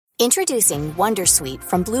Introducing Wondersuite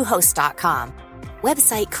from Bluehost.com.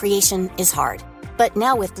 Website creation is hard, but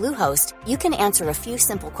now with Bluehost, you can answer a few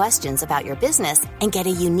simple questions about your business and get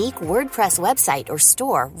a unique WordPress website or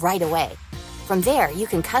store right away. From there, you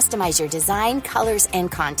can customize your design, colors,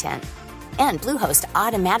 and content. And Bluehost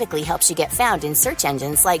automatically helps you get found in search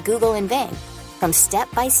engines like Google and Bing. From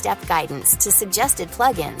step-by-step guidance to suggested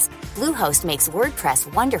plugins, Bluehost makes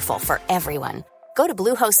WordPress wonderful for everyone. Go to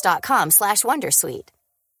bluehost.com/wondersuite.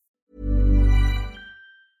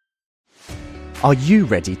 Are you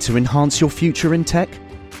ready to enhance your future in tech?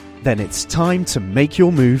 Then it's time to make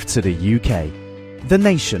your move to the UK, the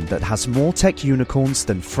nation that has more tech unicorns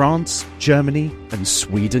than France, Germany, and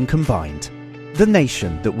Sweden combined. The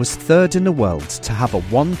nation that was third in the world to have a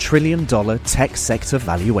 $1 trillion tech sector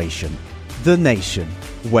valuation. The nation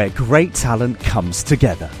where great talent comes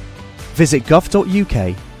together. Visit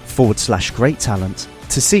gov.uk/great talent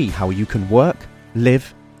to see how you can work,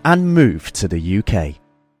 live, and move to the UK.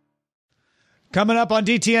 Coming up on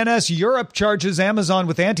DTNS, Europe charges Amazon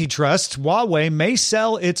with antitrust. Huawei may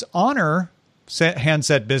sell its Honor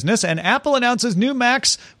handset business, and Apple announces new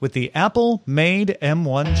Macs with the Apple-made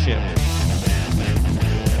M1 chip.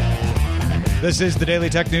 This is the Daily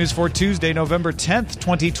Tech News for Tuesday, November 10th,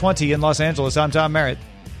 2020 in Los Angeles. I'm Tom Merritt.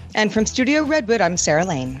 And from Studio Redwood, I'm Sarah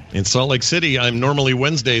Lane. In Salt Lake City, I'm normally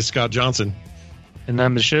Wednesday, Scott Johnson. And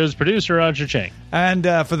I'm the show's producer, Roger Chang. And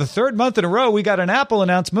for the third month in a row, we got an Apple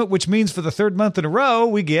announcement, which means for the third month in a row,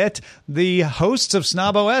 we get the hosts of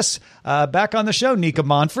Snob OS back on the show. Nika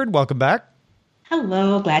Monford, welcome back.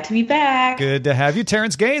 Hello, glad to be back. Good to have you.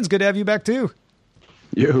 Terrence Gaines, good to have you back too.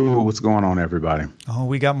 Yo, what's going on, everybody? Oh,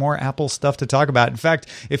 we got more Apple stuff to talk about. In fact,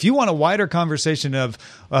 if you want a wider conversation of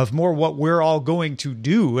more what we're all going to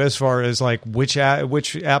do as far as like which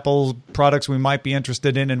Apple products we might be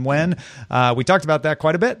interested in and when, we talked about that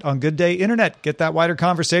quite a bit on Good Day Internet. Get that wider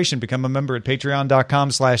conversation. Become a member at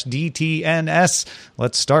patreon.com/DTNS.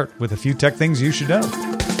 Let's start with a few tech things you should know.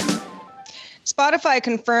 Spotify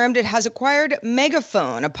confirmed it has acquired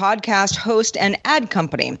Megaphone, a podcast host and ad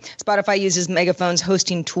company. Spotify uses Megaphone's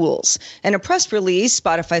hosting tools. In a press release,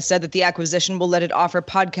 Spotify said that the acquisition will let it offer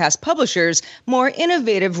podcast publishers more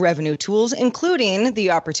innovative revenue tools, including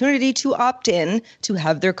the opportunity to opt in to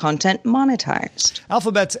have their content monetized.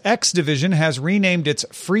 Alphabet's X division has renamed its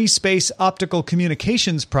Free Space Optical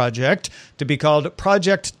Communications project to be called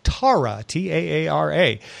Project Tara,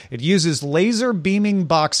 Taara. It uses laser beaming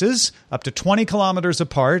boxes up to 20 kilometers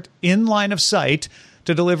apart in line of sight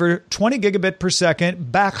to deliver 20 gigabit per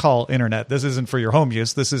second backhaul internet. This isn't for your home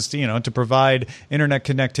use. This is, to provide internet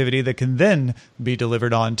connectivity that can then be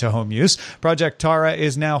delivered on to home use. Project Tara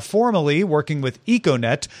is now formally working with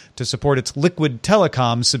Econet to support its Liquid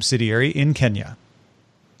Telecom subsidiary in Kenya.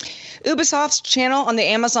 Ubisoft's channel on the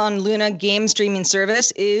Amazon Luna game streaming service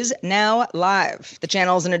is now live. The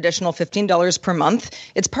channel is an additional $15 per month.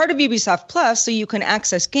 It's part of Ubisoft Plus, so you can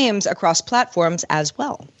access games across platforms as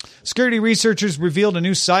well. Security researchers revealed a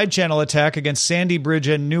new side channel attack against Sandy Bridge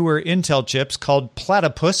and newer Intel chips called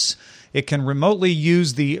Platypus. It can remotely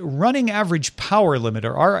use the running average power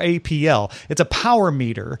limiter, RAPL. It's a power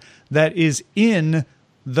meter that is in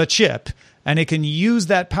the chip, and it can use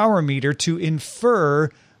that power meter to infer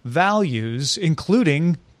values,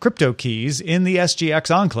 including crypto keys, in the SGX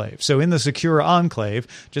enclave. So in the secure enclave,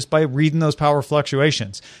 just by reading those power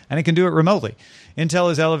fluctuations. And it can do it remotely.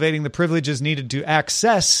 Intel is elevating the privileges needed to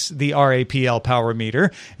access the RAPL power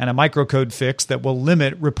meter and a microcode fix that will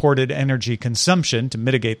limit reported energy consumption to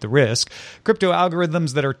mitigate the risk. Crypto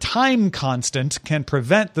algorithms that are time constant can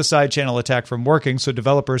prevent the side channel attack from working, so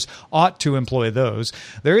developers ought to employ those.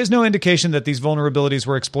 There is no indication that these vulnerabilities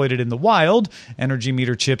were exploited in the wild. Energy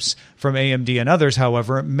meter chips from AMD and others,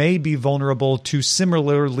 however, may be vulnerable to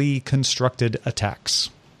similarly constructed attacks.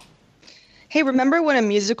 Hey, remember when a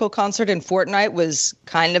musical concert in Fortnite was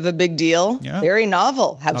kind of a big deal? Yeah. Very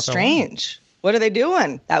novel. How strange. What are they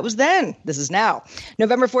doing? That was then. This is now.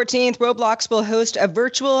 November 14th, Roblox will host a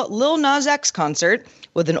virtual Lil Nas X concert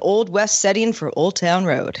with an Old West setting for Old Town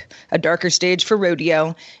Road, a darker stage for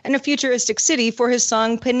Rodeo, and a futuristic city for his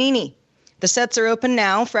song Panini. The sets are open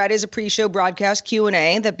now. Friday's a pre-show broadcast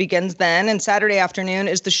Q&A that begins then, and Saturday afternoon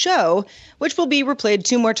is the show, which will be replayed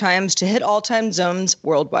 2 more times to hit all-time zones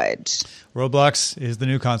worldwide. Roblox is the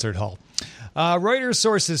new concert hall. Reuters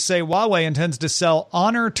sources say Huawei intends to sell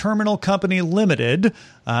Honor Terminal Company Limited,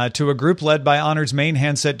 to a group led by Honor's main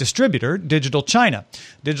handset distributor, Digital China.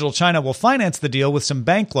 Digital China will finance the deal with some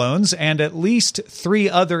bank loans and at least 3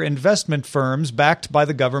 other investment firms backed by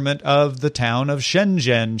the government of the town of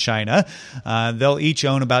Shenzhen, China. They'll each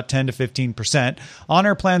own about 10 to 15%.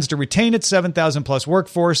 Honor plans to retain its 7,000-plus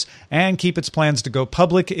workforce and keep its plans to go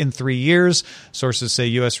public in 3 years. Sources say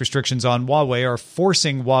U.S. restrictions on Huawei are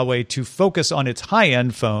forcing Huawei to focus on its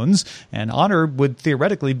high-end phones, and Honor would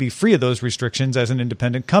theoretically be free of those restrictions as an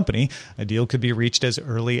independent company. A deal could be reached as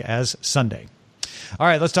early as Sunday. All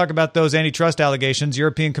right, let's talk about those antitrust allegations.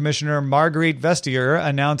 European Commissioner Margrethe Vestager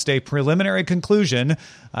announced a preliminary conclusion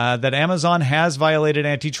that Amazon has violated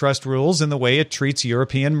antitrust rules in the way it treats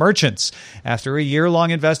European merchants. After a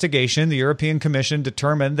year-long investigation, the European Commission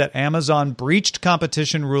determined that Amazon breached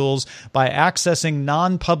competition rules by accessing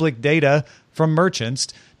non-public data from merchants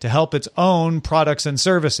to help its own products and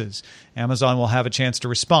services. Amazon will have a chance to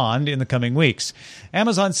respond in the coming weeks.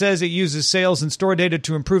 Amazon says it uses sales and store data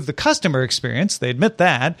to improve the customer experience. They admit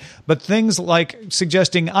that. But things like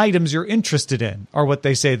suggesting items you're interested in are what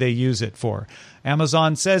they say they use it for.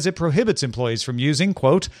 Amazon says it prohibits employees from using,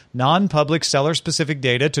 quote, non-public seller-specific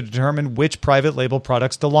data to determine which private label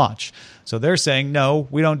products to launch. So they're saying, no,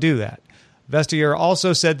 we don't do that. Vestager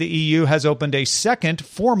also said the EU has opened a second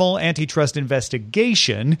formal antitrust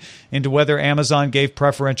investigation into whether Amazon gave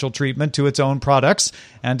preferential treatment to its own products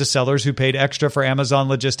and to sellers who paid extra for Amazon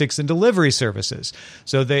logistics and delivery services.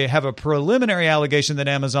 So they have a preliminary allegation that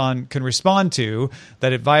Amazon can respond to,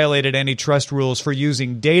 that it violated antitrust rules for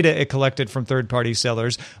using data it collected from third-party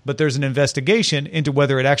sellers, but there's an investigation into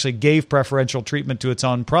whether it actually gave preferential treatment to its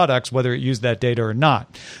own products, whether it used that data or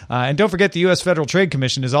not. And don't forget, the U.S. Federal Trade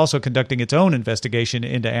Commission is also conducting its own investigation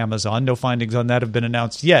into Amazon. No findings on that have been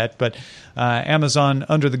announced yet, but Amazon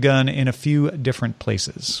under the gun in a few different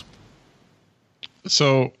places.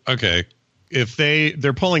 So, okay, if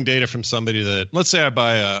they're pulling data from somebody that, let's say I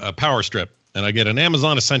buy a power strip and I get an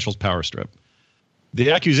Amazon Essentials power strip.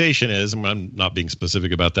 The accusation is, and I'm not being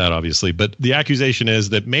specific about that, obviously, but the accusation is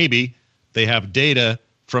that maybe they have data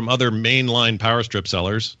from other mainline power strip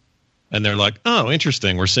sellers. And they're like, oh,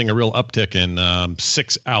 interesting. We're seeing a real uptick in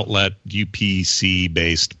 6-outlet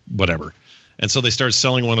UPC-based whatever. And so they start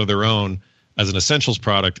selling one of their own as an essentials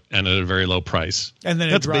product and at a very low price. And then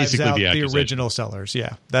that's it drives out the original sellers.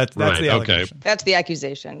 Yeah, that's right, the allegation. Okay. That's the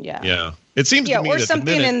accusation, yeah. Yeah. It seems to me or that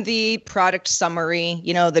something in the product summary,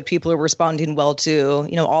 that people are responding well to,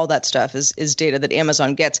 all that stuff is data that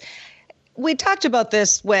Amazon gets. We talked about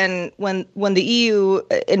this when the EU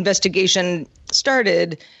investigation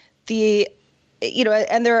started.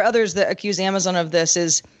 And there are others that accuse Amazon of this,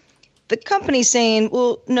 is the company saying,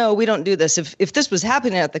 well, no, we don't do this. If this was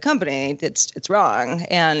happening at the company, it's wrong.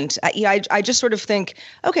 And I just sort of think,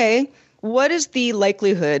 okay, what is the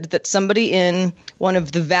likelihood that somebody in one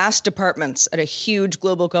of the vast departments at a huge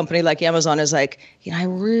global company like Amazon is like, I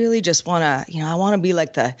really just want to, I want to be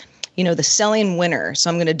like the selling winner. So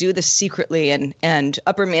I'm going to do this secretly and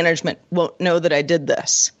upper management won't know that I did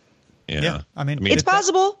this. Yeah. I mean, it's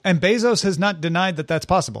possible. And Bezos has not denied that that's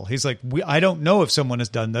possible. He's like, I don't know if someone has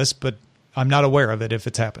done this, but I'm not aware of it if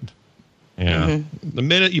it's happened. Yeah. Mm-hmm. The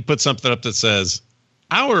minute you put something up that says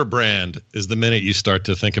our brand is the minute you start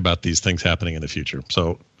to think about these things happening in the future.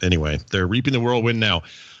 So anyway, they're reaping the whirlwind now.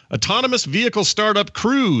 Autonomous vehicle startup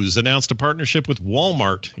Cruise announced a partnership with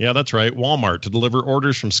Walmart. Yeah, that's right. Walmart to deliver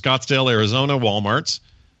orders from Scottsdale, Arizona Walmarts.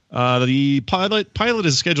 The pilot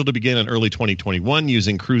is scheduled to begin in early 2021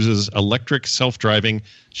 using Cruise's electric self-driving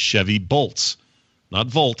Chevy Bolts, not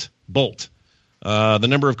Volt, Bolt. The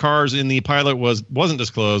number of cars in the pilot wasn't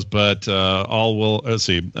disclosed, but all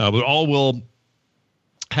will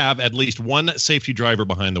have at least one safety driver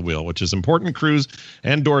behind the wheel, which is important. Cruise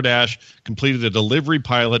and DoorDash completed a delivery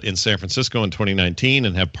pilot in San Francisco in 2019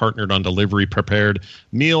 and have partnered on delivery prepared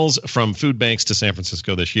meals from food banks to San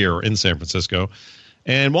Francisco this year, or in San Francisco.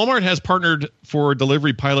 And Walmart has partnered for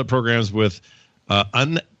delivery pilot programs with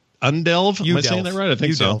Undelv. Am I saying that right? I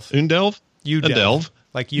think so. Undelv? Undelv.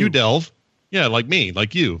 Like you. Udelv. Yeah, like me,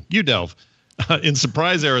 like you. Udelv. In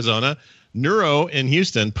Surprise, Arizona. Neuro in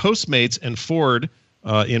Houston. Postmates and Ford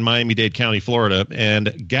in Miami-Dade County, Florida. And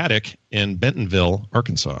Gaddick in Bentonville,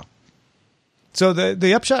 Arkansas. So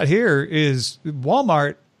the upshot here is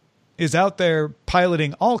Walmart is out there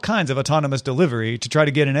piloting all kinds of autonomous delivery to try to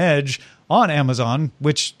get an edge on Amazon,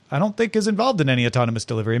 which I don't think is involved in any autonomous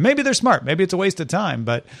delivery. Maybe they're smart. Maybe it's a waste of time.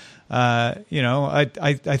 But, I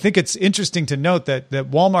think it's interesting to note that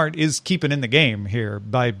Walmart is keeping in the game here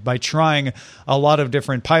by trying a lot of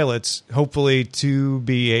different pilots, hopefully to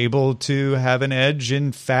be able to have an edge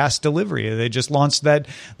in fast delivery. They just launched that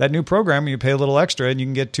new program where you pay a little extra and you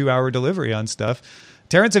can get 2-hour delivery on stuff.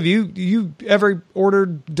 Terrence, have you ever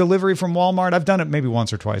ordered delivery from Walmart? I've done it maybe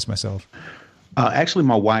once or twice myself. Actually,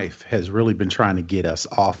 my wife has really been trying to get us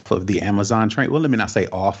off of the Amazon train. Well, let me not say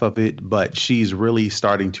off of it, but she's really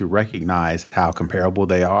starting to recognize how comparable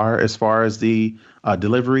they are as far as the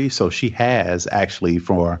delivery. So she has actually,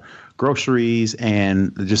 for groceries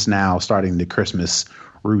and just now starting the Christmas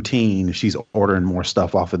routine, she's ordering more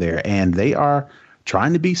stuff off of there. And they are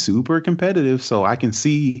trying to be super competitive. So I can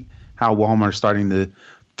see how Walmart's starting to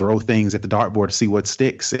throw things at the dartboard to see what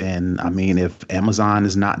sticks. And I mean, if Amazon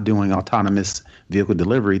is not doing autonomous vehicle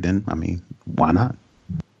delivery, then I mean, why not?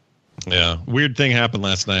 Yeah. Weird thing happened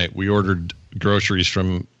last night. We ordered groceries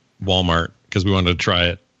from Walmart because we wanted to try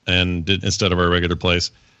it and instead of our regular place.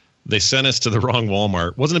 They sent us to the wrong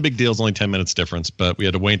Walmart. Wasn't a big deal. It's only 10 minutes difference, but we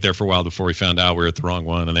had to wait there for a while before we found out we were at the wrong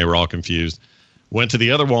one, and they were all confused. Went to the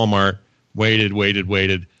other Walmart,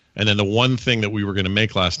 waited. And then the one thing that we were going to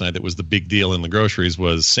make last night that was the big deal in the groceries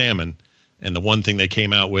was salmon. And the one thing they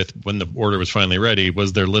came out with when the order was finally ready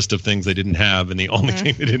was their list of things they didn't have. And the only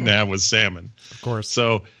thing they didn't have was salmon. Of course.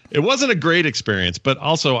 So it wasn't a great experience. But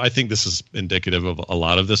also, I think this is indicative of a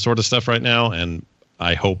lot of this sort of stuff right now. And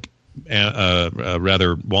I hope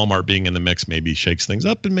rather Walmart being in the mix maybe shakes things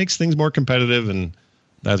up and makes things more competitive. And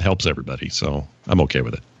that helps everybody. So I'm okay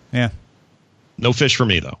with it. Yeah. No fish for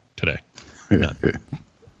me, though, today. None.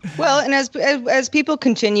 Well, and as people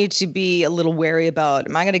continue to be a little wary about,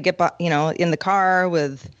 am I going to get, in the car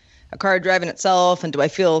with a car driving itself, and do I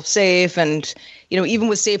feel safe? And even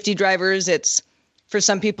with safety drivers, it's for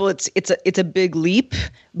some people it's a big leap.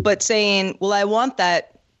 But saying, well, I want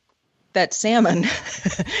that salmon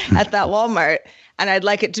at that Walmart, and I'd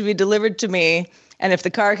like it to be delivered to me, and if the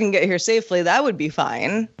car can get here safely, that would be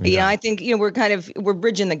fine. Yeah, I think we're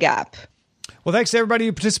bridging the gap. Well, thanks to everybody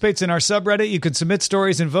who participates in our subreddit. You can submit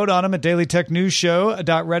stories and vote on them at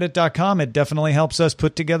dailytechnewsshow.reddit.com. It definitely helps us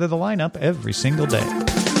put together the lineup every single day.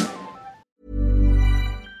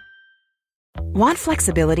 Want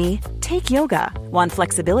flexibility? Take yoga. Want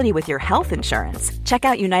flexibility with your health insurance? Check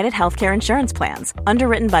out United Healthcare Insurance Plans.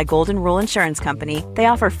 Underwritten by Golden Rule Insurance Company, they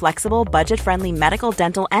offer flexible, budget-friendly medical,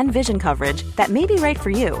 dental, and vision coverage that may be right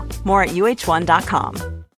for you. More at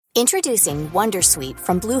uh1.com. Introducing Wondersuite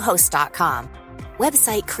from Bluehost.com.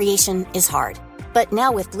 Website creation is hard, but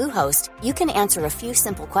now with Bluehost, you can answer a few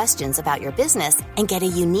simple questions about your business and get a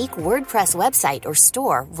unique WordPress website or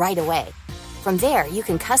store right away. From there, you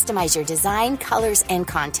can customize your design, colors, and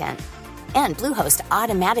content. And Bluehost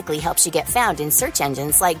automatically helps you get found in search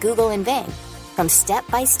engines like Google and Bing. From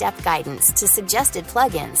step-by-step guidance to suggested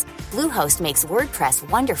plugins, Bluehost makes WordPress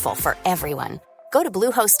wonderful for everyone. Go to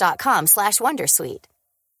bluehost.com/Wondersuite.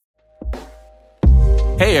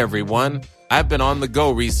 Hey everyone, I've been on the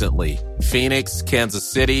go recently. Phoenix, Kansas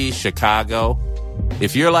City, Chicago.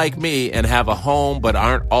 If you're like me and have a home but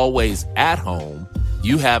aren't always at home,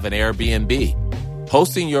 you have an Airbnb.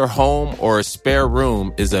 Hosting your home or a spare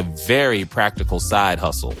room is a very practical side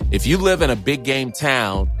hustle. If you live in a big game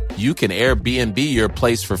town, you can Airbnb your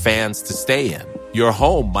place for fans to stay in. Your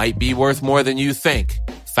home might be worth more than you think.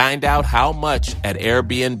 Find out how much at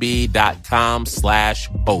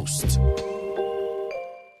airbnb.com/host.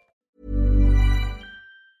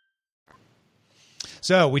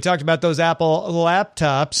 So we talked about those Apple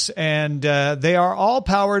laptops, and they are all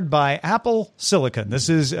powered by Apple Silicon. This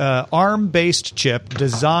is an ARM-based chip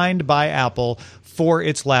designed by Apple for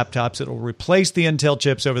its laptops. It'll replace the Intel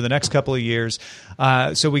chips over the next couple of years.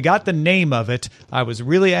 So we got the name of it. I was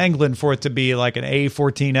really angling for it to be like an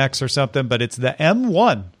A14X or something, but it's the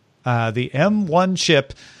M1. The M1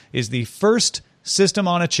 chip is the first system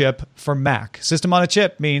on a chip for Mac. System on a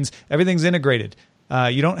chip means everything's integrated.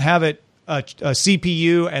 You don't have it a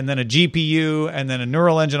CPU and then a GPU and then a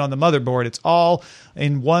neural engine on the motherboard. It's all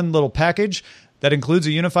in one little package that includes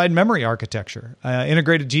a unified memory architecture,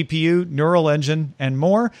 integrated GPU, neural engine, and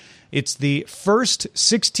more. It's the first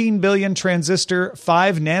 16 billion transistor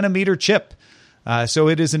 5 nanometer chip. So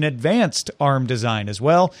it is an advanced ARM design as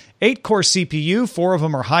well. 8-core CPU, 4 of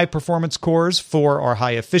them are high-performance cores, 4 are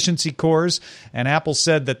high-efficiency cores. And Apple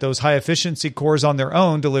said that those high-efficiency cores on their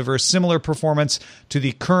own deliver similar performance to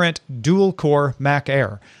the current dual-core Mac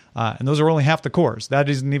Air. And those are only half the cores. That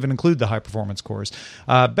doesn't even include the high-performance cores.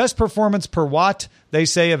 Best performance per watt, they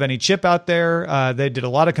say, of any chip out there. They did a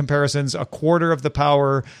lot of comparisons, a quarter of the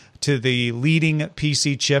power to the leading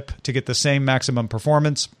PC chip to get the same maximum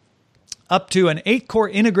performance. Up to an 8-core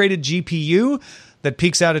integrated GPU that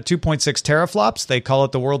peaks out at 2.6 teraflops. They call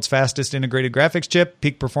it the world's fastest integrated graphics chip.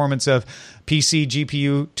 Peak performance of PC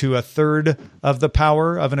GPU to a third of the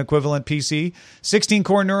power of an equivalent PC.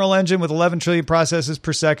 16-core neural engine with 11 trillion processes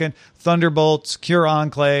per second. Thunderbolt, Secure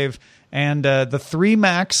Enclave, And the three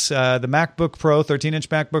Macs, the MacBook Pro, 13-inch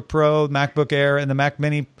MacBook Pro, MacBook Air, and the Mac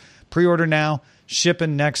Mini, pre-order now,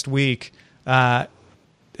 shipping next week. How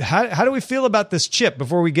do we feel about this chip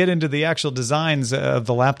before we get into the actual designs of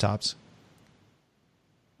the laptops?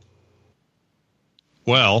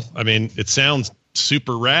 Well, I mean, it sounds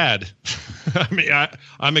super rad. I mean,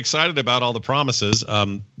 I'm excited about all the promises.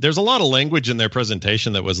 There's a lot of language in their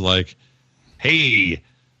presentation that was like, hey,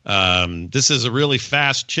 this is a really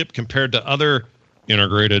fast chip compared to other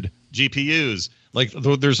integrated GPUs. Like,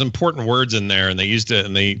 there's important words in there, and they used it,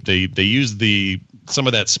 and they used some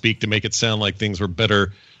of that speak to make it sound like things were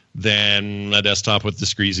better than a desktop with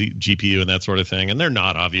discrete GPU and that sort of thing. And they're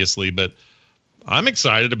not, obviously, but I'm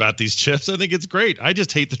excited about these chips. I think it's great. I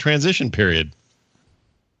just hate the transition period.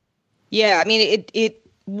 Yeah, I mean,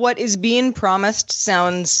 what is being promised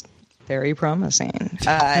sounds very promising.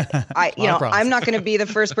 I'm not going to be the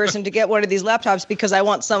first person to get one of these laptops because I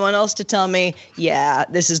want someone else to tell me, yeah,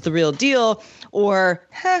 this is the real deal, or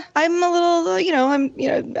I'm a little,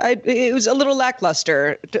 it was a little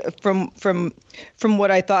lackluster from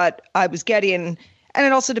what I thought I was getting, and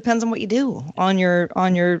it also depends on what you do on your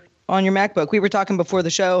MacBook. We were talking before the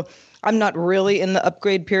show. I'm not really in the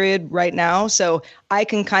upgrade period right now, so I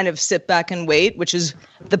can kind of sit back and wait, which is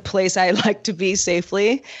the place I like to be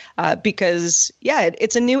safely, because,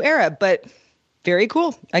 it's a new era, but very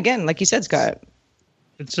cool. Again, like you said, Scott.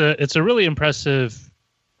 It's a really impressive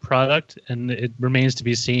product, and it remains to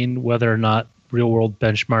be seen whether or not real-world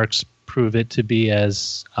benchmarks prove it to be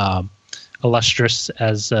as illustrious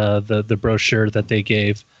as the brochure that they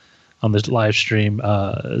gave on the live stream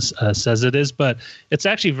says it is, but it's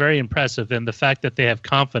actually very impressive. And the fact that they have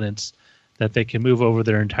confidence that they can move over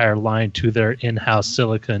their entire line to their in-house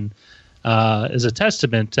silicon is a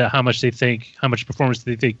testament to how much performance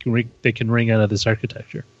they think they can wring out of this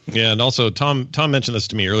architecture. Yeah, and also Tom mentioned this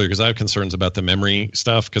to me earlier because I have concerns about the memory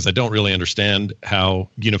stuff because I don't really understand how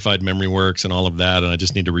unified memory works and all of that, and I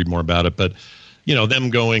just need to read more about it. But them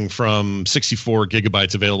going from 64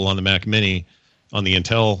 gigabytes available on the Mac Mini on the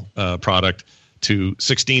Intel product to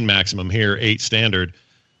 16 maximum here, 8 standard.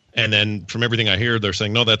 And then from everything I hear, they're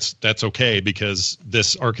saying, no, that's okay because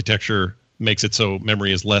this architecture makes it so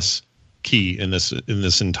memory is less key in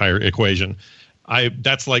this entire equation.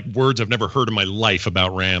 That's like words I've never heard in my life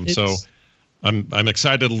about RAM. So I'm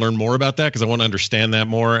excited to learn more about that because I want to understand that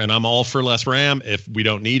more. And I'm all for less RAM if we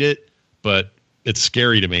don't need it, but it's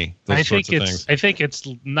scary to me. I think it's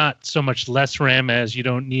not so much less RAM as you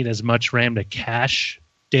don't need as much RAM to cache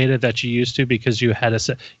data that you used to because you had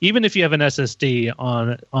even if you have an SSD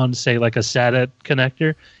on say like a SATA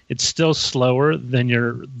connector, it's still slower than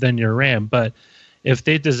your RAM. But if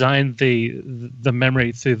they designed the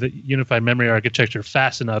memory through the unified memory architecture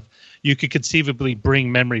fast enough, you could conceivably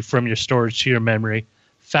bring memory from your storage to your memory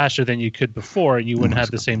faster than you could before, and you wouldn't have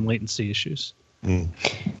the same latency issues.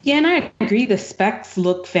 Yeah, and I agree. The specs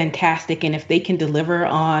look fantastic. And if they can deliver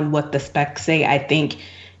on what the specs say, I think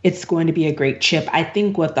it's going to be a great chip. I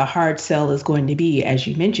think what the hard sell is going to be, as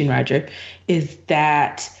you mentioned, Roger, is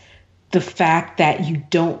that the fact that you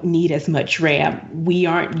don't need as much RAM. We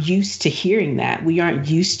aren't used to hearing that. We aren't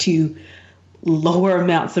used to lower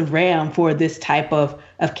amounts of RAM for this type of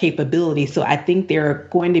capability. So I think there are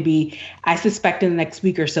going to be, I suspect in the next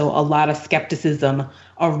week or so, a lot of skepticism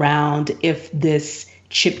around if this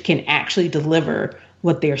chip can actually deliver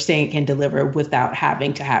what they're saying it can deliver without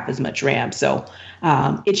having to have as much RAM. So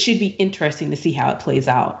it should be interesting to see how it plays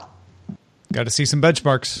out. Got to see some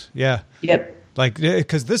benchmarks. Yeah. Yep. Like,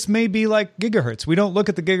 because this may be like gigahertz. We don't look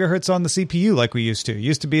at the gigahertz on the CPU like we used to. It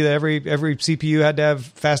used to be that every CPU had to have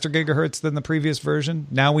faster gigahertz than the previous version.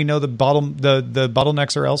 Now we know the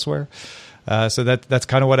bottlenecks are elsewhere. So that's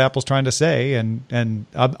kind of what Apple's trying to say, and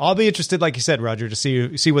I'll be interested, like you said, Roger, to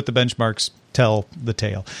see what the benchmarks tell the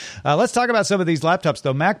tale. Let's talk about some of these laptops,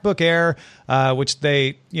 though. MacBook Air, which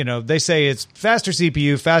they say it's faster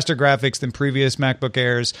CPU, faster graphics than previous MacBook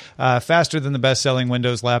Airs, faster than the best-selling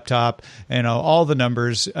Windows laptop. All the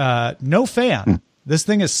numbers. No fan. This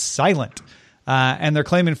thing is silent, and they're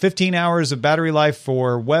claiming 15 hours of battery life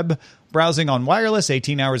for web browsing on wireless,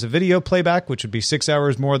 18 hours of video playback, which would be 6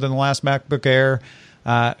 hours more than the last MacBook Air.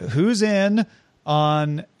 Who's in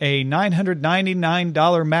on a $999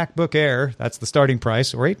 MacBook Air? That's the starting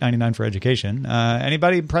price, or $899 for education.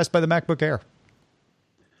 Anybody impressed by the MacBook Air?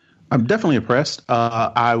 I'm definitely impressed.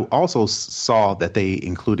 I also saw that they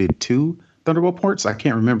included 2 Thunderbolt ports. I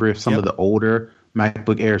can't remember if some of the older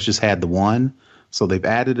MacBook Airs just had the one. So they've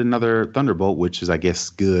added another Thunderbolt, which is, I guess,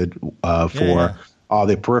 good for all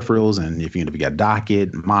the peripherals, and if you got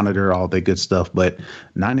docket, monitor, all that good stuff. But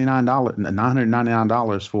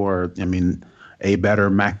 $999 for, a better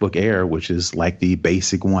MacBook Air, which is like the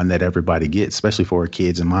basic one that everybody gets, especially for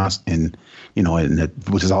kids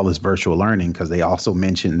which is all this virtual learning, because they also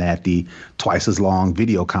mentioned that the twice as long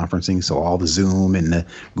video conferencing, so all the Zoom and the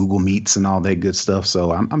Google Meets and all that good stuff.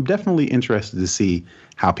 So I'm definitely interested to see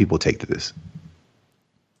how people take to this.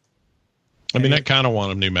 I mean, I kind of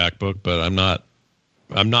want a new MacBook, but I'm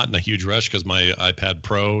not in a huge rush because my iPad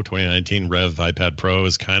Pro 2019 Rev iPad Pro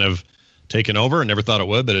is kind of taken over. I never thought it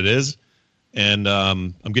would, but it is. And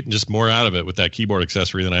I'm getting just more out of it with that keyboard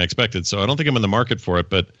accessory than I expected. So I don't think I'm in the market for it,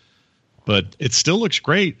 but it still looks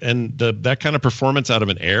great. And that kind of performance out of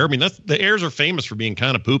an Air, I mean, the Airs are famous for being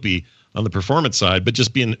kind of poopy on the performance side, but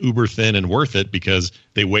just being uber thin and worth it because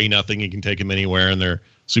they weigh nothing. You can take them anywhere and they're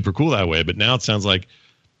super cool that way. But now it sounds like,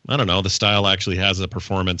 I don't know, the style actually has a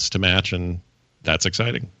performance to match, and that's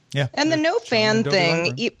exciting. Yeah. And the no fan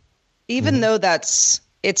thing, even though it's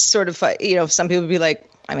sort of, some people would be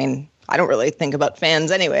like, I mean, I don't really think about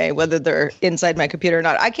fans anyway, whether they're inside my computer or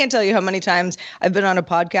not. I can't tell you how many times I've been on a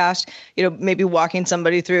podcast, maybe walking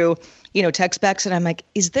somebody through, tech specs, and I'm like,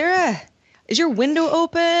 is your window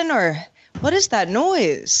open, or what is that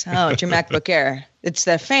noise? Oh, it's your MacBook Air. It's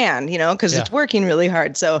the fan, because it's working really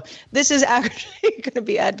hard. So this is actually going to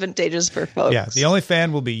be advantageous for folks. Yeah, the only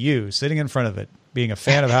fan will be you sitting in front of it, being a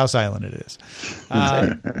fan of House Island. It is.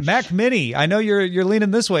 Mac Mini. I know you're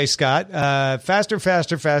leaning this way, Scott.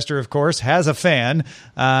 Faster, of course, has a fan,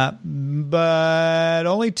 but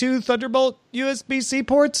only 2 Thunderbolt USB-C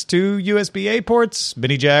ports, 2 USB-A ports,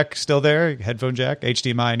 mini jack still there, headphone jack,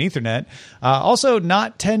 HDMI, and Ethernet. Also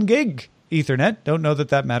not 10 gig Ethernet. Don't know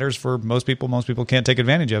that matters for most people. Most people can't take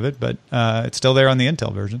advantage of it, but it's still there on the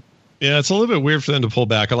Intel version. Yeah, it's a little bit weird for them to pull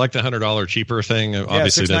back. I like the $100 cheaper thing.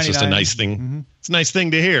 Obviously, that's just a nice thing. Mm-hmm. It's a nice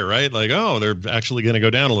thing to hear, right? Like, oh, they're actually going to go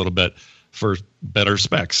down a little bit for better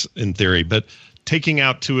specs in theory. But taking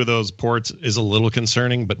out 2 of those ports is a little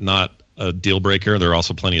concerning, but not a deal breaker. There are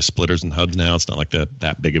also plenty of splitters and hubs now. It's not like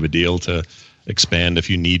that big of a deal to expand if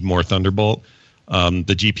you need more Thunderbolt.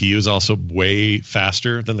 The GPU is also way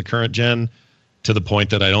faster than the current gen, to the point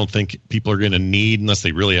that I don't think people are going to need, unless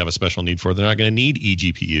they really have a special need for it, they're not going to need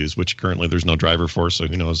eGPUs, which currently there's no driver for, so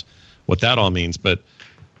who knows what that all means. But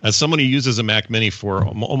as someone who uses a Mac Mini for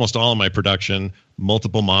almost all of my production,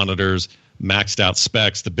 multiple monitors, maxed out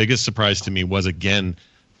specs, the biggest surprise to me was, again,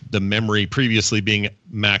 the memory previously being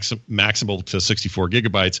maximal to 64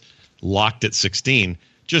 gigabytes, locked at 16,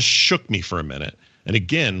 just shook me for a minute. And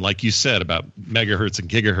again, like you said about megahertz and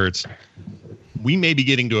gigahertz, we may be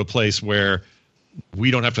getting to a place where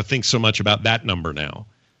we don't have to think so much about that number now.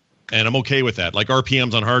 And I'm okay with that. Like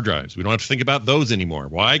RPMs on hard drives. We don't have to think about those anymore.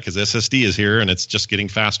 Why? Because SSD is here and it's just getting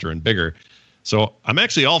faster and bigger. So I'm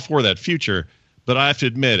actually all for that future, but I have to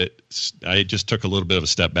admit I just took a little bit of a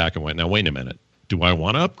step back and went, now, wait a minute. Do I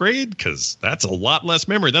want to upgrade? Because that's a lot less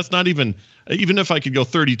memory. That's not even if I could go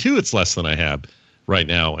 32, it's less than I have right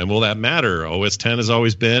now. And will that matter? OS 10 has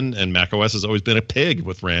always been, and macOS has always been a pig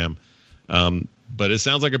with RAM. But it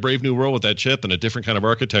sounds like a brave new world with that chip and a different kind of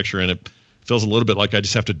architecture, and it feels a little bit like I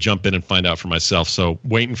just have to jump in and find out for myself. So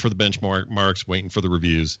waiting for the benchmarks, waiting for the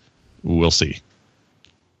reviews. We'll see.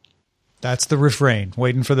 That's the refrain,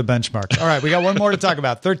 waiting for the benchmarks. All right, we got one more to talk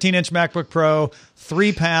about. 13-inch MacBook Pro,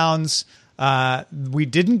 £3. We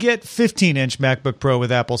didn't get 15-inch MacBook Pro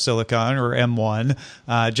with Apple Silicon or M1,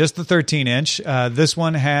 just the 13-inch. This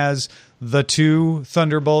one has the 2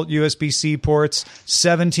 Thunderbolt USB-C ports,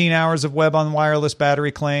 17 hours of web on wireless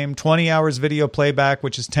battery claim, 20 hours video playback,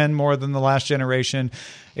 which is 10 more than the last generation.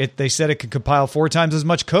 They said it could compile 4 times as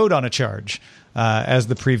much code on a charge as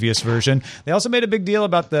the previous version. They also made a big deal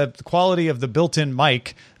about the quality of the built-in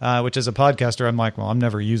mic, which as a podcaster, I'm like, well, I'm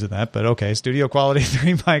never using that, but okay, studio quality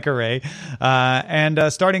 3 mic array. And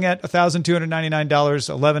starting at $1,299,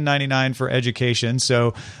 $1,199 for education.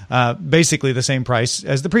 So basically the same price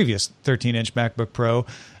as the previous 13-inch MacBook Pro.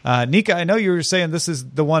 Nika, I know you were saying this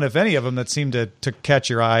is the one, if any of them, that seemed to catch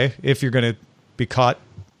your eye, if you're going to be caught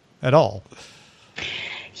at all.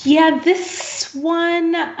 Yeah, this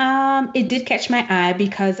one, it did catch my eye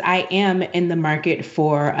because I am in the market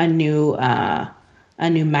for a new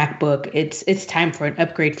MacBook. It's time for an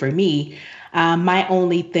upgrade for me. My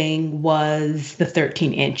only thing was the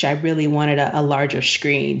 13-inch. I really wanted a larger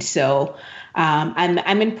screen. So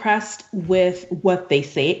I'm impressed with what they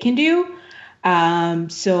say it can do.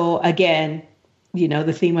 So again,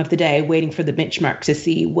 the theme of the day, waiting for the benchmark to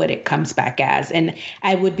see what it comes back as. And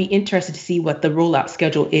I would be interested to see what the rollout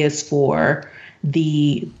schedule is for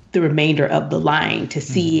the remainder of the line, to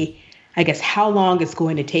see, I guess, how long it's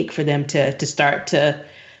going to take for them to start to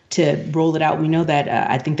roll it out. We know that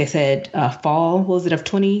I think they said fall, was it, of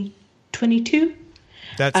 2022?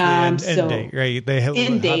 That's the end date, right? They have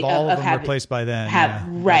all of them replaced by then.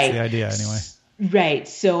 Right. That's the idea, anyway. Right.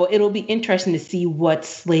 So it'll be interesting to see what's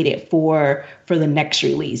slated for the next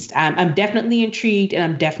release. I'm definitely intrigued, and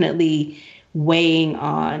I'm definitely weighing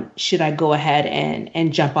on should I go ahead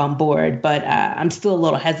and jump on board. But I'm still a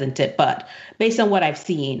little hesitant. But based on what I've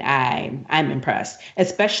seen, I'm impressed.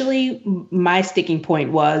 Especially my sticking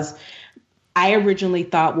point was I originally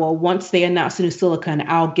thought, well, once they announce the new Silicon,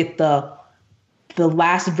 I'll get the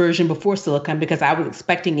last version before Silicon because I was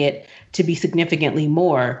expecting it to be significantly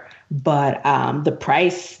more. But the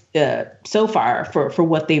price so far for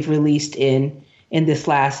what they've released in this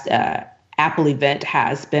last Apple event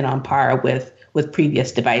has been on par with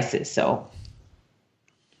previous devices. So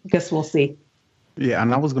I guess we'll see. Yeah,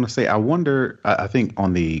 and I was going to say, I wonder, I think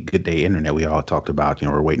on the Good Day Internet, we all talked about,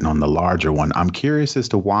 we're waiting on the larger one. I'm curious as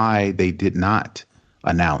to why they did not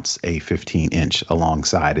announce a 15-inch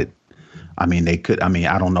alongside it. I mean,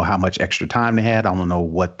 I don't know how much extra time they had. I don't know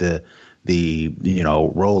what the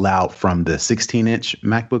rollout from the 16-inch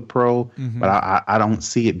MacBook Pro, but I don't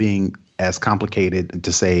see it being as complicated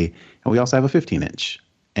to say, and we also have a 15-inch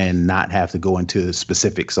and not have to go into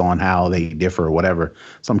specifics on how they differ or whatever.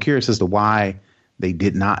 So I'm curious as to why they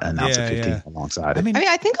did not announce a 15 alongside it. I mean,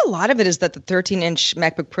 I think a lot of it is that the 13-inch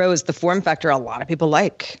MacBook Pro is the form factor a lot of people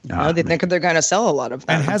like. They think they're going to sell a lot of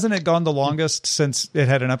them. And hasn't it gone the longest since it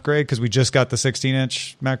had an upgrade? Because we just got the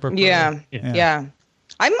 16-inch MacBook Pro. Yeah.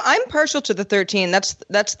 I'm partial to the 13. That's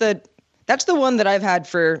the one that I've had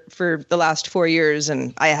for the last 4 years,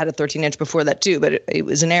 and I had a 13-inch before that too, but it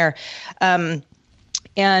was an Air.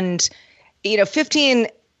 And 15.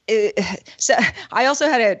 So I also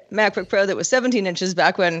had a MacBook Pro that was 17 inches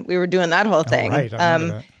back when we were doing that whole thing. Oh, right. I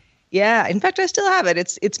remember that. Yeah. In fact, I still have it.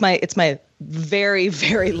 It's my very,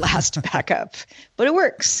 very last backup, but it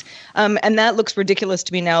works. And that looks ridiculous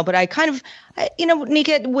to me now. But I kind of,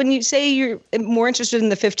 Nika, when you say you're more interested in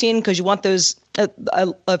the 15 because you want those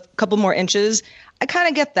a couple more inches, I kind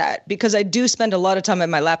of get that because I do spend a lot of time at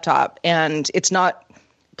my laptop and it's not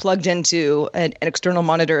plugged into an external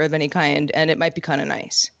monitor of any kind, and it might be kind of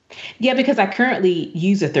nice. Yeah, because I currently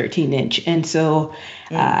use a 13-inch, and so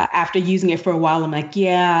after using it for a while, I'm like,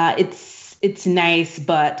 yeah, it's nice,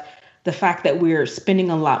 but the fact that we're spending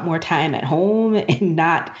a lot more time at home and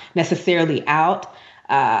not necessarily out,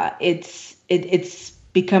 it's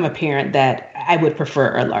become apparent that I would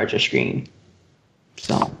prefer a larger screen.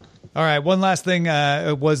 So. All right. One last thing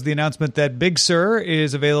was the announcement that Big Sur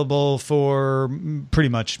is available for pretty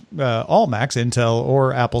much all Macs, Intel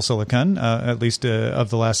or Apple Silicon, at least of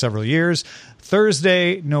the last several years.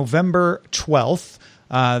 Thursday, November 12th.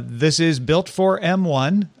 This is built for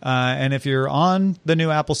M1. And if you're on the new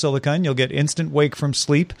Apple Silicon, you'll get instant wake from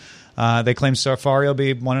sleep. They claim Safari will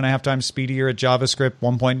be 1.5 times speedier at JavaScript,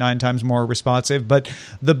 1.9 times more responsive. But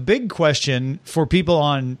the big question for people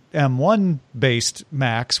on M1-based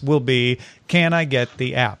Macs will be, can I get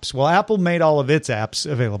the apps? Well, Apple made all of its apps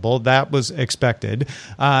available. That was expected.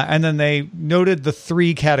 And then they noted the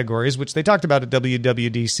 3 categories, which they talked about at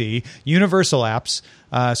WWDC. Universal apps.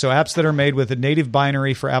 So apps that are made with a native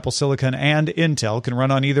binary for Apple Silicon and Intel can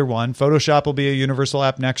run on either one. Photoshop will be a universal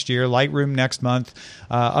app next year. Lightroom next month.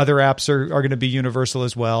 Other apps are going to be universal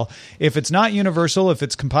as well. If it's not universal, if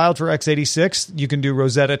it's compiled for x86, you can do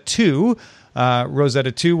Rosetta 2.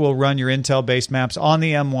 Rosetta 2 will run your Intel-based maps on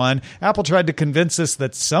the M1. Apple tried to convince us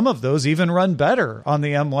that some of those even run better on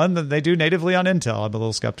the M1 than they do natively on Intel. I'm a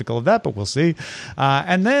little skeptical of that, but we'll see.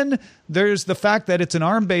 And then there's the fact that it's an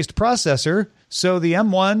ARM-based processor, so the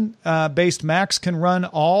M1-based Macs can run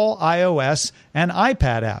all iOS and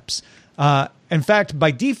iPad apps. In fact,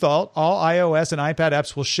 by default, all iOS and iPad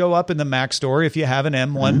apps will show up in the Mac store if you have an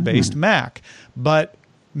M1-based Mac. But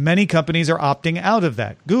many companies are opting out of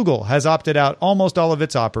that. Google has opted out almost all of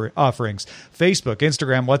its offerings. Facebook,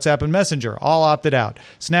 Instagram, WhatsApp, and Messenger all opted out.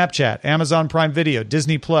 Snapchat, Amazon Prime Video,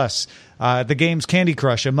 Disney Plus, the games Candy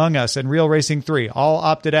Crush, Among Us, and Real Racing 3 all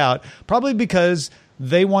opted out, probably because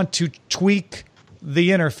they want to tweak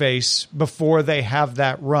the interface before they have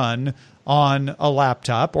that run on a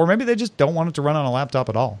laptop, or maybe they just don't want it to run on a laptop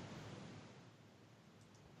at all.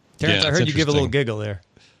 Terrence, I heard you give a little giggle there.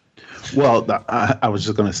 Well, I was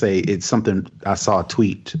just going to say it's something I saw a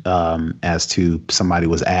tweet as to somebody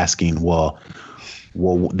was asking, well,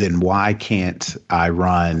 then why can't I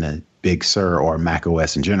run Big Sur or Mac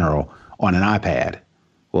OS in general on an iPad?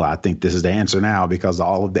 Well, I think this is the answer now because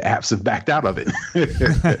all of the apps have backed out of it.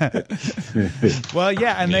 Well,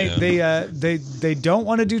 yeah, and they don't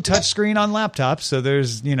want to do touchscreen on laptops, so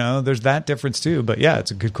there's that difference too. But yeah,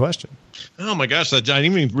 it's a good question. Oh my gosh, I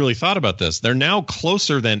didn't even really thought about this. They're now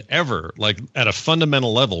closer than ever, like at a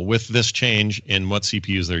fundamental level, with this change in what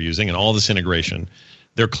CPUs they're using and all this integration.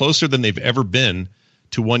 They're closer than they've ever been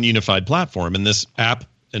to one unified platform, and this app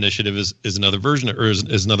initiative is another version, or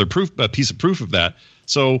is another piece of proof of that.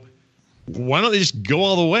 So why don't they just go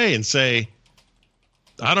all the way and say,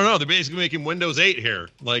 I don't know, they're basically making Windows 8 here.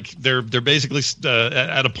 Like they're basically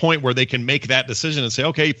at a point where they can make that decision and say,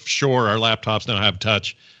 okay, sure, our laptops now have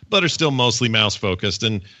touch, but are still mostly mouse focused,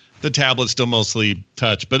 and the tablet's still mostly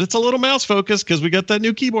touch, but it's a little mouse focused because we got that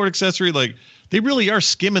new keyboard accessory. Like they really are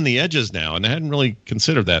skimming the edges now, and I hadn't really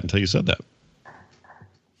considered that until you said that.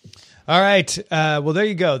 All right. Well, there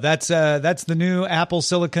you go. That's the new Apple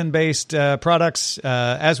Silicon-based products.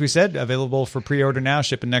 As we said, available for pre-order now,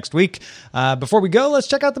 shipping next week. Before we go, let's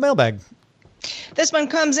check out the mailbag. This one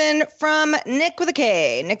comes in from Nick with a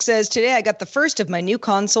K. Nick says, today I got the first of my new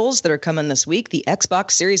consoles that are coming this week, the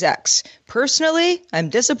Xbox Series X. Personally, I'm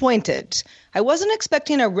disappointed. I wasn't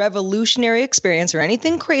expecting a revolutionary experience or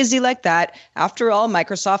anything crazy like that. After all,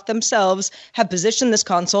 Microsoft themselves have positioned this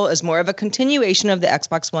console as more of a continuation of the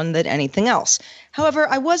Xbox One than anything else. However,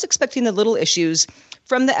 I was expecting the little issues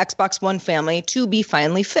from the Xbox One family to be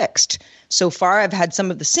finally fixed. So far, I've had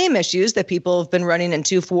some of the same issues that people have been running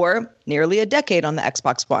into for nearly a decade on the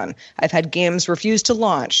Xbox One. I've had games refuse to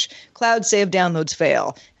launch, cloud save downloads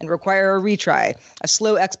fail, and require a retry, a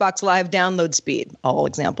slow Xbox Live download speed, all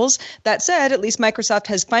examples. That said, at least Microsoft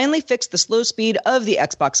has finally fixed the slow speed of the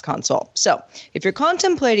Xbox console. So, if you're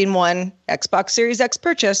contemplating one Xbox Series X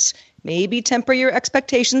purchase, maybe temper your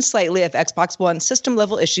expectations slightly if Xbox One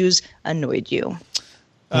system-level issues annoyed you.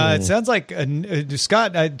 It sounds like,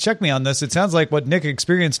 Scott, check me on this. It sounds like what Nick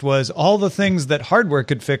experienced was all the things that hardware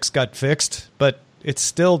could fix got fixed, but it's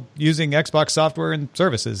still using Xbox software and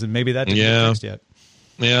services, and maybe that didn't get fixed yet.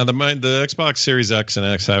 Yeah, the Xbox Series X and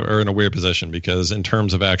X are in a weird position because in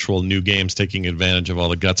terms of actual new games taking advantage of all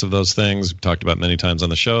the guts of those things, we've talked about many times on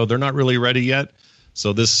the show, they're not really ready yet.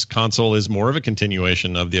 So this console is more of a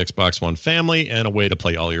continuation of the Xbox One family and a way to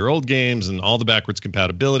play all your old games and all the backwards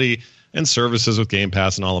compatibility and services with Game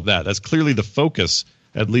Pass and all of that. That's clearly the focus,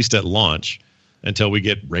 at least at launch, until we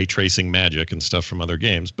get ray tracing magic and stuff from other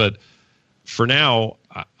games. But for now,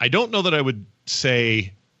 I don't know that I would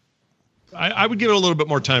say... I would give it a little bit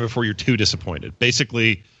more time before you're too disappointed.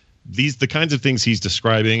 Basically, the kinds of things he's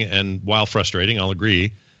describing, and while frustrating, I'll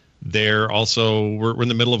agree, we're in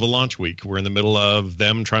the middle of a launch week. We're in the middle of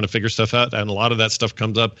them trying to figure stuff out, and a lot of that stuff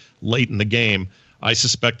comes up late in the game. I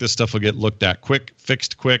suspect this stuff will get looked at quick,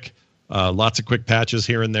 fixed quick, lots of quick patches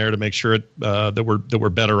here and there to make sure that we're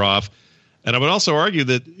better off. And I would also argue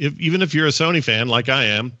that even if you're a Sony fan like I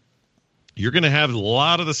am, you're going to have a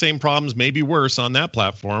lot of the same problems, maybe worse, on that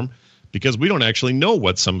platform, because we don't actually know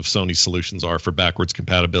what some of Sony's solutions are for backwards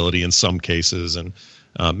compatibility in some cases, and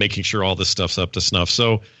making sure all this stuff's up to snuff.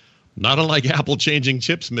 So not unlike Apple changing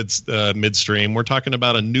chips midstream, we're talking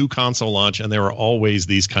about a new console launch, and there are always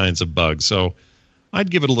these kinds of bugs. So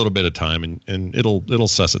I'd give it a little bit of time, and it'll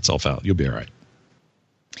suss itself out. You'll be all right.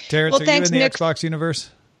 Terrence, are you in the Nick. Xbox universe?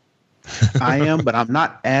 I am, but I'm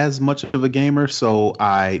not as much of a gamer, so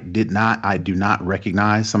I do not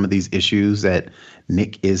recognize some of these issues that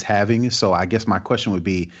Nick is having. So I guess my question would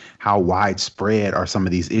be, how widespread are some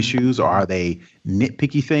of these issues, or are they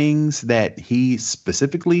nitpicky things that he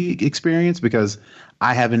specifically experienced? Because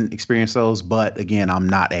I haven't experienced those, but again, I'm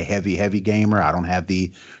not a heavy gamer. I don't have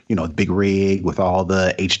the, big rig with all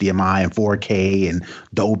the HDMI and 4K and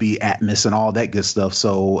Dolby Atmos and all that good stuff.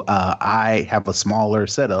 So I have a smaller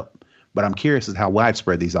setup. But I'm curious as how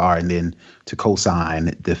widespread these are, and then to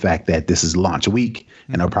co-sign the fact that this is launch week,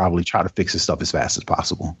 and they'll probably try to fix this stuff as fast as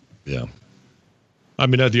possible. Yeah. I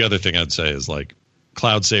mean, the other thing I'd say is like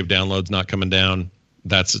cloud save downloads not coming down.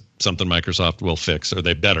 That's something Microsoft will fix, or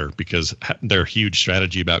they better, because their huge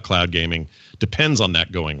strategy about cloud gaming depends on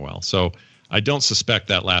that going well. So I don't suspect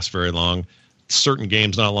that lasts very long. Certain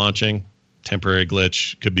games not launching, temporary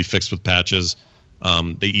glitch, could be fixed with patches.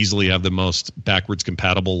 They easily have the most backwards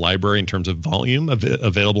compatible library in terms of volume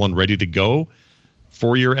available and ready to go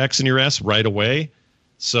for your X and your S right away.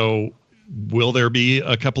 So will there be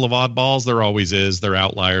a couple of oddballs? There always is. They're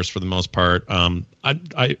outliers for the most part.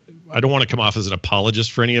 I don't want to come off as an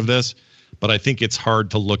apologist for any of this, but I think it's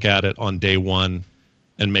hard to look at it on day one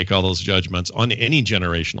and make all those judgments on any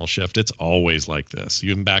generational shift. It's always like this,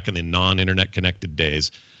 even back in the non-internet connected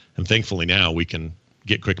days. And thankfully now we can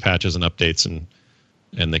get quick patches and updates and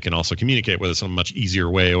and they can also communicate with us in a much easier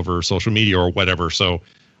way over social media or whatever. So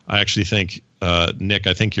I actually think, Nick,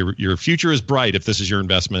 I think your future is bright if this is your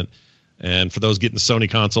investment. And for those getting Sony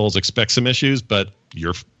consoles, expect some issues, but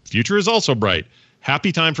your future is also bright.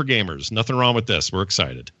 Happy time for gamers. Nothing wrong with this. We're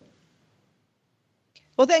excited.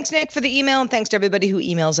 Well, thanks, Nick, for the email, and thanks to everybody who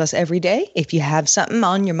emails us every day. If you have something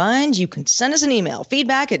on your mind, you can send us an email,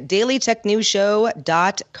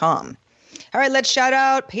 feedback@dailytechnewsshow.com. All right, let's shout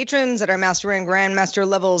out patrons at our Master and Grandmaster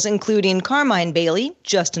levels, including Carmine Bailey,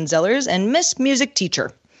 Justin Zellers, and Miss Music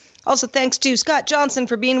Teacher. Also, thanks to Scott Johnson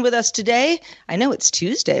for being with us today. I know it's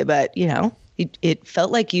Tuesday, but, it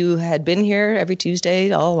felt like you had been here every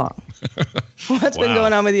Tuesday all along. What's been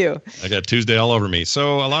going on with you? I got Tuesday all over me.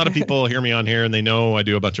 So a lot of people hear me on here, and they know I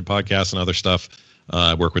do a bunch of podcasts and other stuff.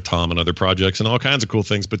 I work with Tom on other projects and all kinds of cool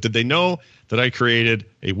things. But did they know that I created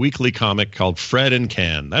a weekly comic called Fred and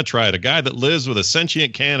Can? That's right, a guy that lives with a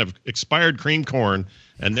sentient can of expired cream corn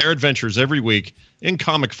and their adventures every week in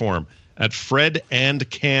comic form at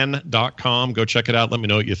fredandcan.com. Go check it out. Let me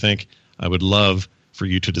know what you think. I would love for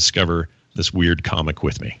you to discover this weird comic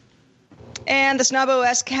with me. And the Snob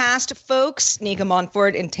OS cast folks, Nika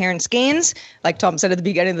Montfort and Terrence Gaines, like Tom said at the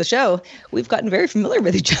beginning of the show, we've gotten very familiar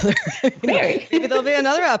with each other. Maybe there'll be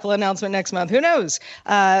another Apple announcement next month. Who knows?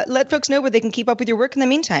 Let folks know where they can keep up with your work in the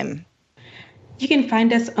meantime. You can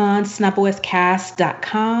find us on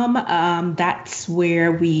snoboscast.com. That's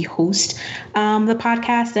where we host the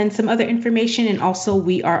podcast and some other information. And also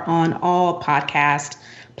we are on all podcast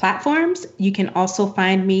platforms. You can also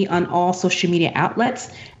find me on all social media outlets.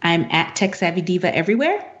 I'm at Tech Savvy Diva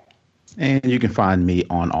everywhere. And you can find me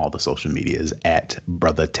on all the social medias at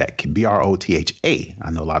Brother Tech, BROTHA. I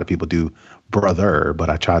know a lot of people do brother, but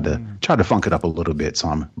I tried to funk it up a little bit, so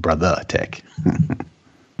I'm Brother Tech.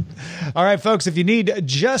 All right, folks, if you need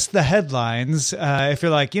just the headlines, if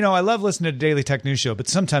you're like, I love listening to Daily Tech News Show, but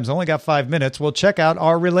sometimes I only got 5 minutes, well, check out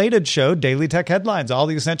our related show, Daily Tech Headlines. All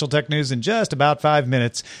the essential tech news in just about 5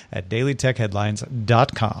 minutes at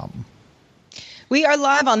dailytechheadlines.com. We are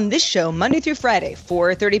live on this show Monday through Friday,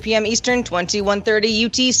 4:30 p.m. Eastern, 21:30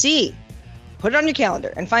 UTC. Put it on your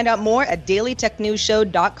calendar and find out more at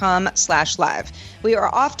dailytechnewsshow.com/live. We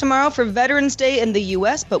are off tomorrow for Veterans Day in the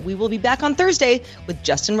U.S., but we will be back on Thursday with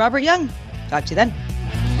Justin Robert Young. Talk to you then.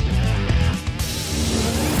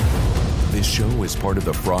 This show is part of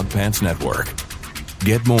the Frog Pants Network.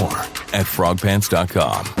 Get more at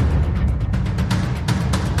frogpants.com.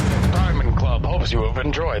 Diamond Club hopes you have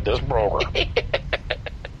enjoyed this program.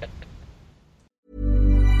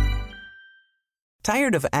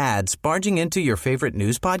 Tired of ads barging into your favorite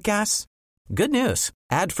news podcasts? Good news.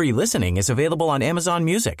 Ad-free listening is available on Amazon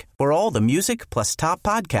Music for all the music plus top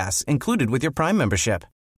podcasts included with your Prime membership.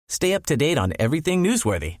 Stay up to date on everything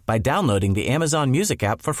newsworthy by downloading the Amazon Music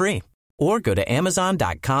app for free or go to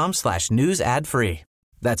amazon.com/news ad free.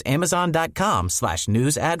 That's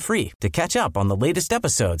amazon.com/news ad free to catch up on the latest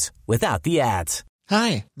episodes without the ads.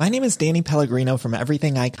 Hi, my name is Danny Pellegrino from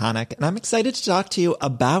Everything Iconic, and I'm excited to talk to you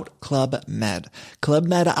about Club Med. Club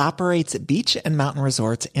Med operates beach and mountain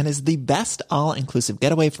resorts and is the best all-inclusive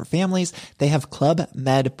getaway for families. They have Club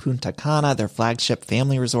Med Punta Cana, their flagship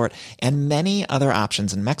family resort, and many other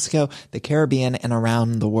options in Mexico, the Caribbean, and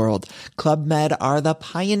around the world. Club Med are the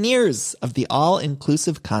pioneers of the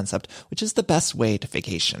all-inclusive concept, which is the best way to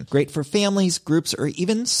vacation. Great for families, groups, or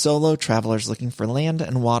even solo travelers looking for land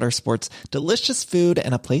and water sports, delicious food,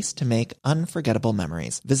 and a place to make unforgettable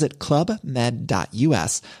memories. Visit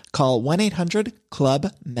clubmed.us, call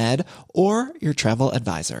 1-800-CLUB-MED, or your travel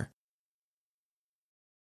advisor.